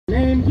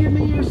give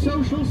me your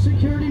social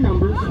security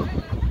numbers.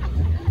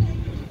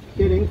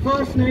 Kidding.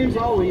 First name's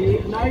all we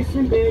need. Nice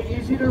and big,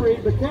 easy to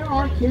read, but there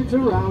are kids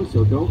around,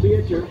 so don't be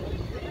a jerk.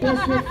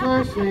 Just your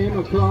first name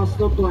across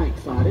the blank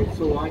side. It's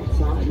the white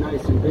side,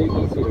 nice and big,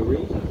 easy to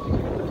read.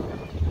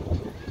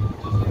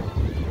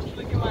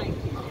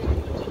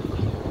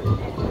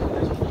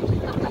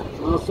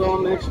 Also, I'll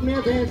mention me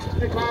advance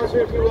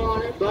sanitizer if you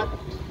want it, but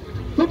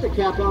put the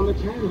cap on the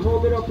pen and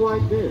hold it up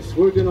like this.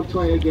 We're going to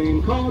play a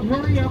game called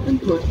Hurry Up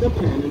and Put the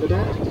Pen in the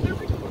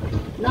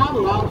Bag. Not a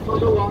lot of fun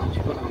to watch,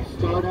 but I'll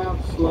start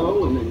out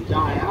slow and then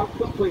die out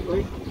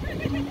completely.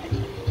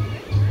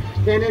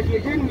 Then if you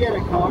didn't get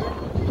a card,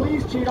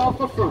 please cheat off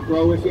the front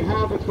row. If you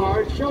have a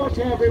card, show it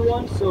to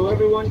everyone so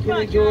everyone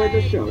can enjoy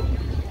the show.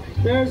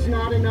 There's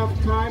not enough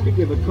time to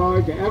give a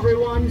card to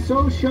everyone,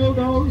 so show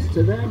those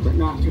to them, but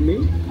not to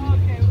me.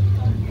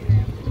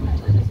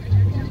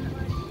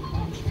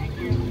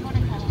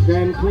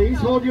 Then please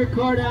hold your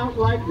card out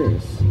like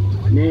this.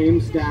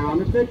 Names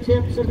down at the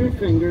tips of your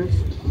fingers.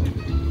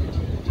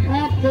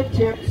 At the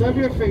tips of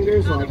your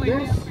fingers like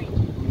this.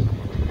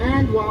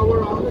 And while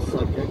we're on the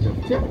subject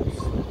of tips,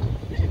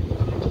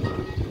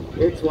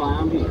 it's why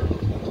I'm here.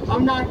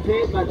 I'm not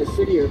paid by the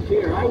city or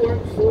peer. I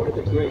work for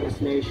the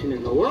greatest nation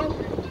in the world.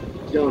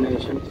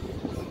 Donation.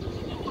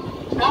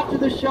 After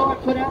the show, I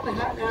put out the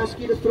hat and ask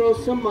you to throw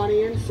some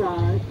money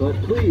inside, but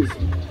please,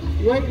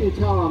 wait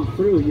until I'm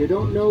through. You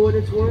don't know what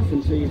it's worth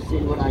until you've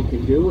seen what I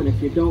can do, and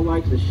if you don't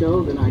like the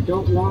show, then I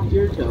don't want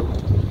your dough.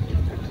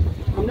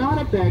 I'm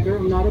not a beggar,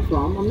 I'm not a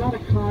bum, I'm not a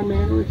con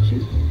man or a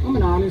cheat. I'm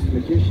an honest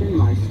magician,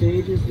 my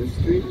stage is the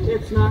street.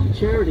 It's not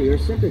charity or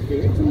sympathy,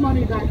 it's a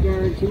money-back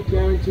guarantee,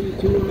 guaranteed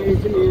to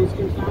amaze, amuse,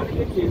 confound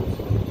the kids.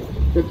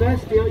 The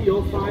best deal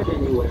you'll find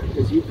anywhere,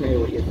 because you pay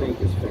what you think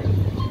is fair.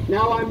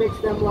 Now I mix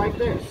them like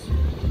this.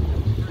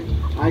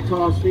 I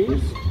toss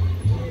these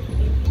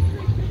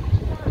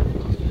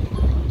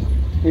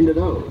into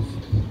those,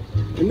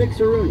 a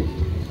mix-a-rooney,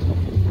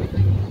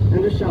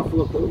 and a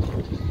shuffle-a-poo.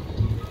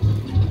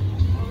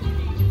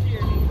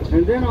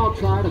 And then I'll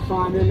try to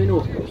find them in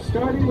order,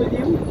 starting with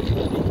you,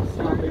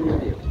 stopping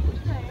with you.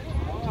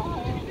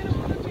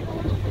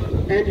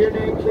 And your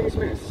name, please,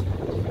 miss?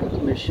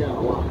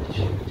 Michelle Watch.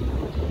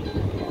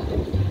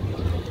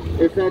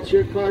 If that's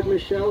your card,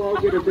 Michelle,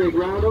 I'll get a big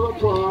round of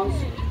applause.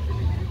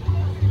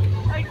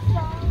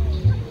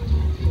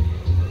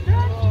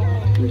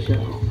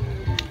 Michelle.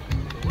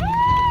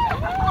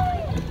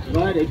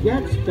 But it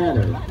gets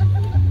better.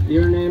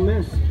 Your name,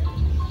 miss?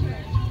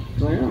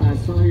 Claire, I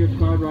saw your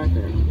card right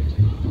there.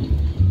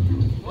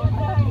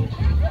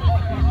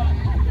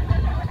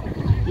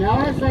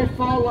 Now as they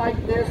fall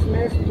like this,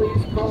 miss,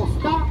 please call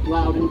stop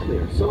loud and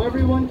clear so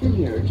everyone can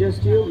hear.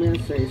 Just you,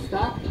 miss, say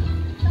stop.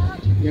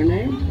 Your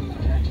name?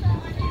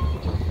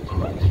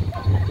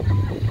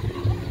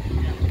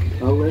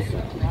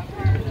 Alyssa.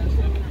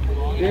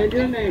 And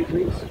your name,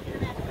 please?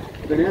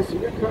 Vanessa,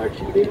 your card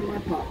should be in my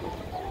pocket.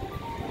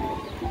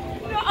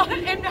 No,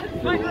 and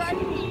that's my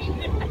writing.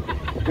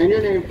 And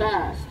your name,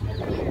 Fast.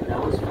 That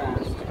was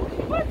fast.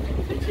 What?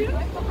 Did you?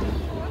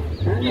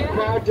 And the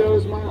crowd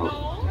goes mild.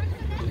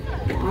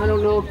 I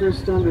don't know if they're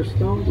stunned or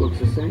stoned. Looks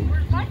the same.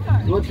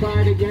 We'll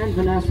try it again.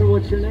 Vanessa,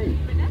 what's your name?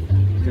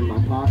 It's in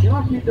my pocket.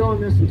 I'll keep doing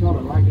this until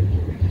I like it.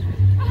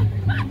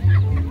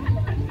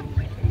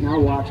 Now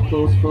watch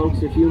close,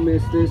 folks. If you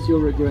miss this,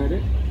 you'll regret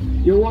it.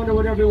 You'll wonder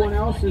what everyone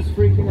else is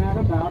freaking out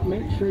about.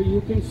 Make sure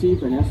you can see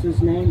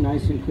Vanessa's name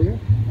nice and clear.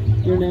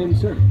 Your name,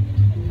 sir.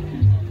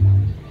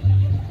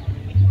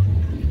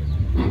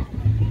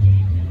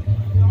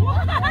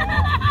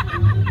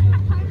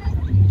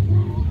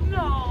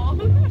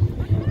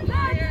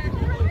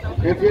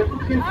 If you're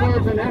looking for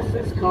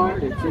Vanessa's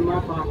card, it's in my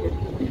pocket.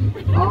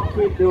 I'll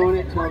keep doing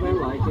it till they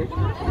like it.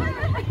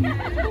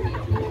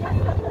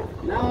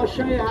 Now I'll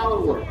show you how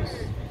it works.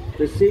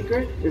 The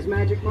secret is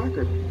magic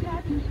marker.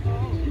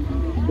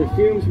 The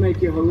fumes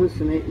make you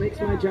hallucinate. Makes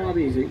my job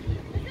easy.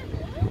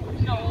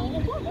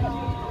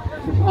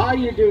 All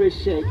you do is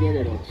shake it,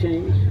 it'll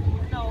change.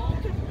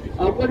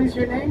 What is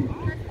your name?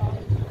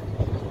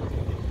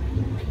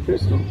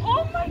 Crystal.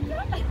 Oh my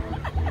god!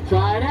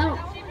 Try it out.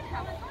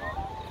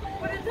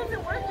 But it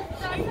doesn't work.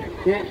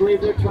 Can't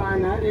believe they're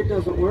trying that. It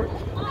doesn't work.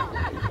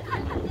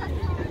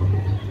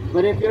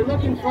 But if you're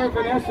looking for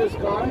Vanessa's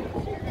card,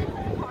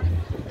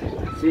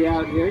 see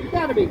out here, you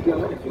gotta be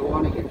good if you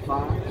want to get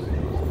fives.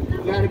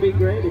 You gotta be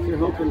great if you're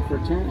hoping for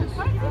tens.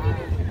 What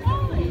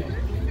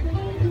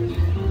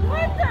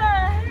the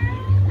heck?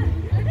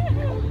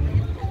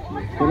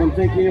 But I'm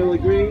thinking you'll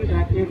agree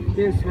that if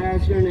this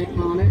has your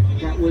name on it,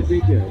 that would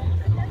be good.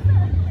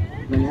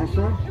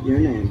 Vanessa, your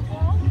name.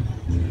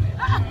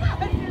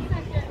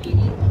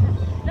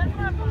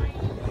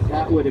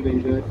 That would have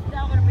been good.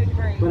 That would have been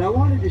great. But I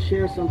wanted to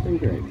share something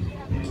great.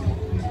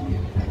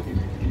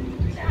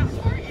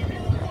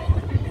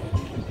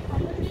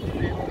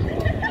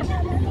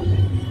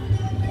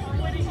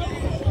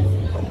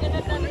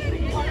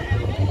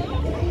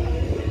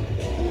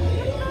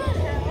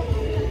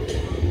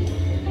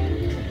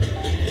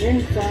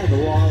 Inside the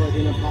wallet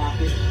in a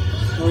pocket,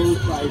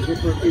 closed by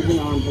zipper is an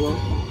envelope.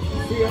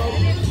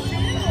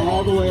 Sealed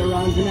all the way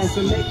around.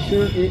 Vanessa, make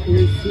sure it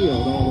is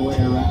sealed all the way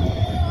around.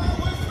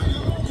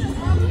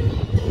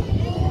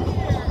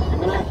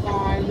 And I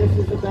find this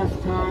is the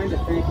best time to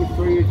thank you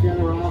for your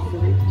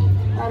generosity.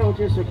 I don't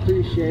just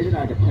appreciate it,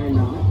 I depend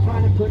on it.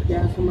 Trying to put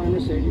gas in my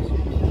Mercedes.